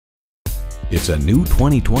It's a new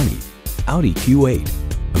 2020 Audi Q8,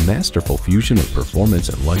 a masterful fusion of performance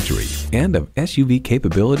and luxury and of SUV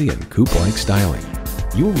capability and coupe-like styling.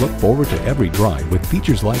 You'll look forward to every drive with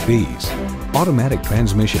features like these: automatic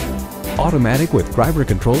transmission, automatic with driver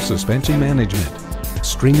control suspension management,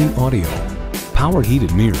 streaming audio, power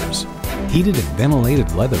heated mirrors, heated and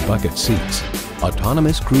ventilated leather bucket seats,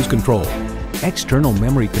 autonomous cruise control, external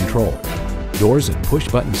memory control, doors and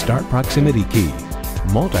push-button start proximity key,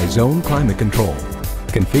 multi-zone climate control,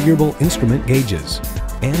 configurable instrument gauges,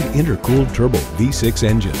 and intercooled turbo V6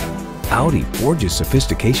 engine. Audi forges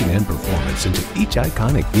sophistication and performance into each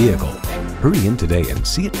iconic vehicle. Hurry in today and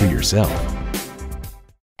see it for yourself.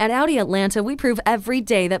 At Audi Atlanta, we prove every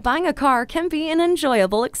day that buying a car can be an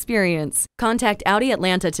enjoyable experience. Contact Audi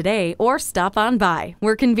Atlanta today or stop on by.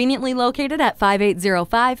 We're conveniently located at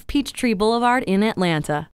 5805 Peachtree Boulevard in Atlanta.